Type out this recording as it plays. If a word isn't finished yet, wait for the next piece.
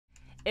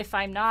if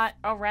I'm not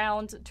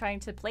around trying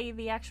to play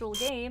the actual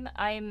game,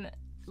 I'm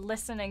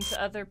listening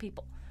to other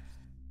people.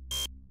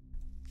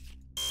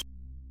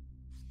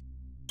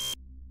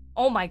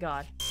 Oh my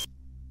god.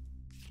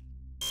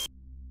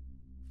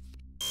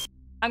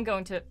 I'm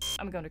going to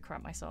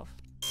crap myself.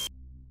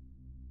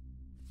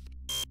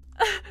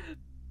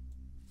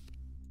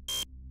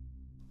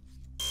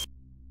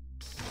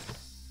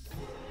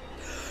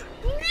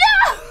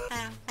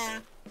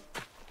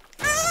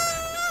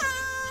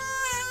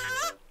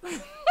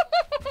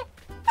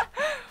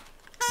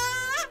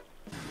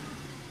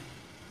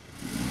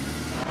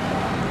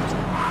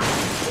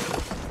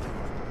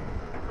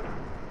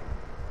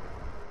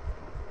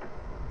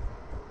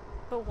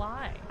 But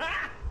why?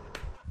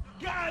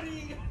 Got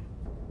him!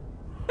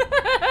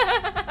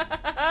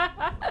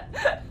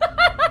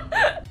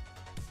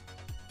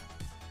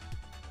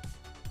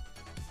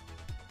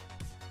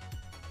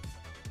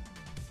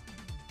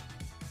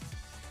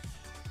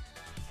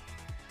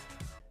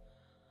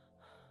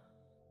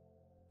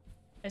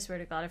 I swear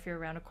to God, if you're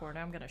around a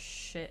corner, I'm gonna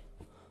shit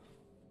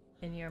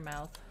in your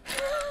mouth.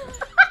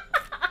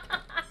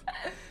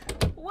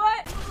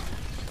 What?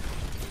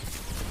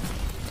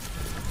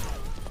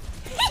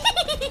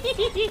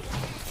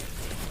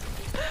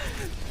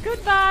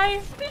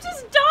 Goodbye. They're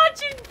just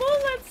dodging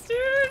bullets,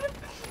 dude.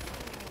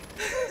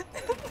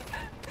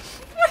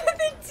 What are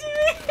they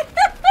doing?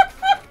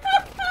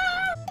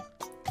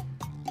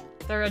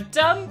 They're a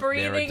dumb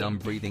breathing. They're a dumb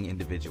breathing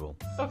individual.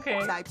 Okay.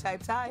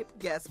 Type.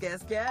 Guess.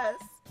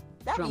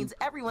 That means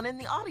everyone in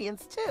the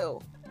audience,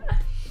 too.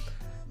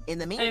 In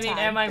the meantime,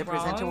 am I the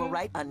presenter wrong? will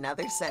write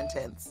another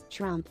sentence.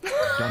 Trump.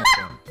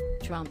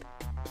 Trump.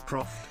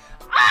 Croft.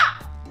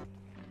 Ah!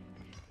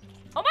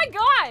 Oh my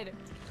god!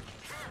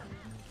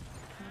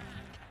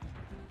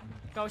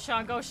 Go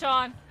Sean, go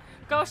Sean!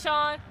 Go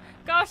Sean!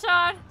 Go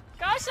Sean!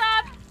 Go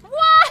Sean!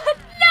 What?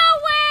 No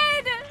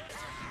win!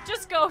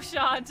 Just go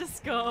Sean,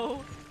 just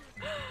go.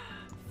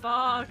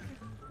 Fuck.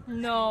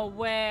 No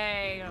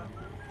way.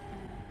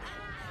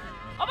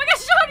 Oh my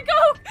gosh, Sean,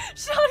 go!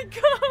 Sean,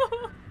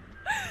 go!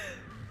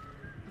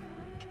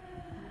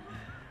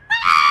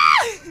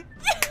 Ah!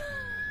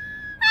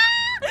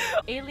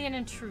 Alien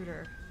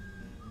intruder.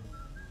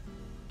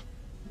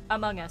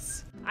 Among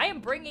Us. I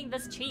am bringing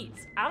this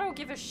cheese. I don't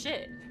give a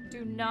shit.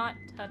 Do not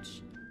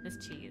touch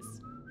this cheese.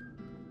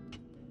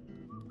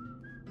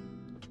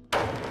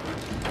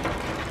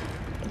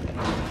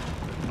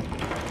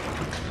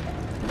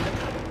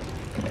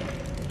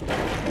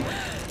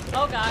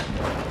 Oh god.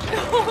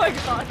 Oh my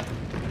god.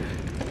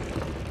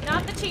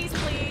 Not the cheese,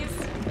 please.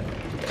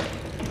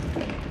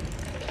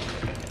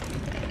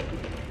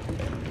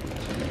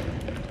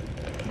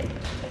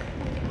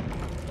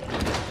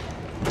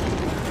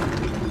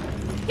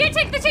 Here,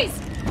 take the cheese!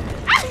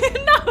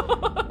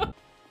 No!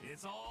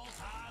 It's all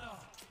tied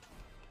up.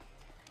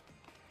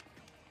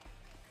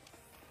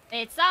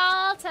 It's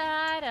all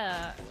tied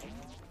up.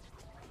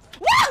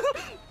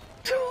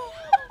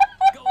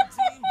 Go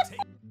team, take.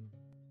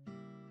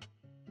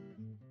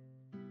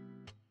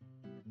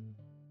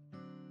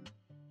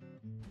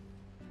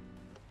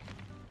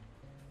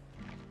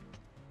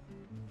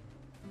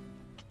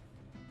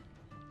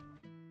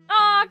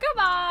 Aw, come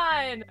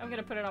on! I'm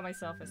gonna put it on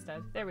myself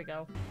instead. There we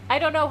go. I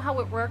don't know how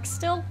it works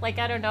still. Like,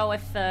 I don't know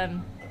if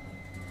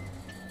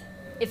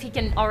he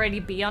can already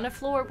be on a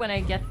floor when I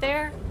get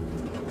there.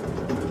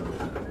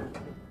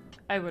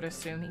 I would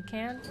assume he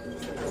can.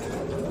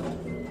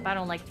 But I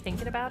don't like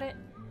thinking about it.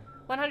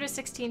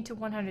 116 to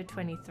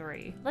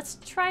 123. Let's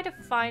try to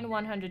find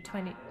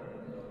 120.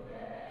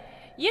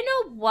 You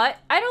know what?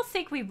 I don't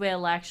think we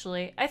will,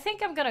 actually. I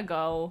think I'm gonna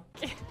go.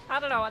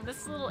 I don't know, on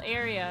this little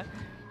area.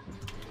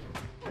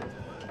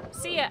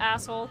 See ya,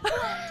 asshole.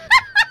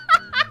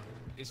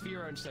 It's for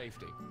your own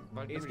safety.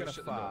 He's gonna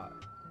fart.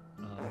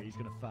 Oh, he's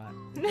gonna fart.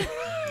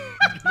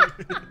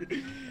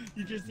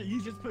 you just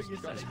put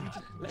yourself.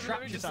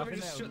 Let me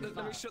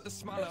just shut the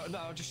smile out. No,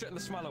 I'm just shutting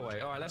the smile away.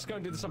 All right, let's go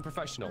and do this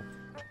unprofessional.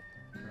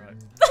 Right.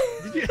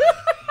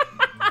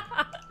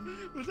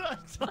 Was that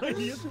a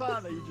tiniest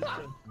fart that you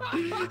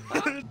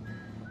just did?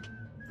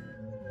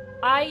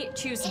 I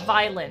choose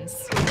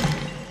violence,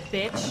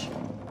 bitch.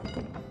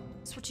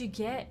 That's what you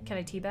get. Can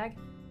I teabag?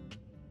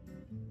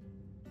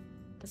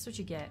 That's what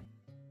you get.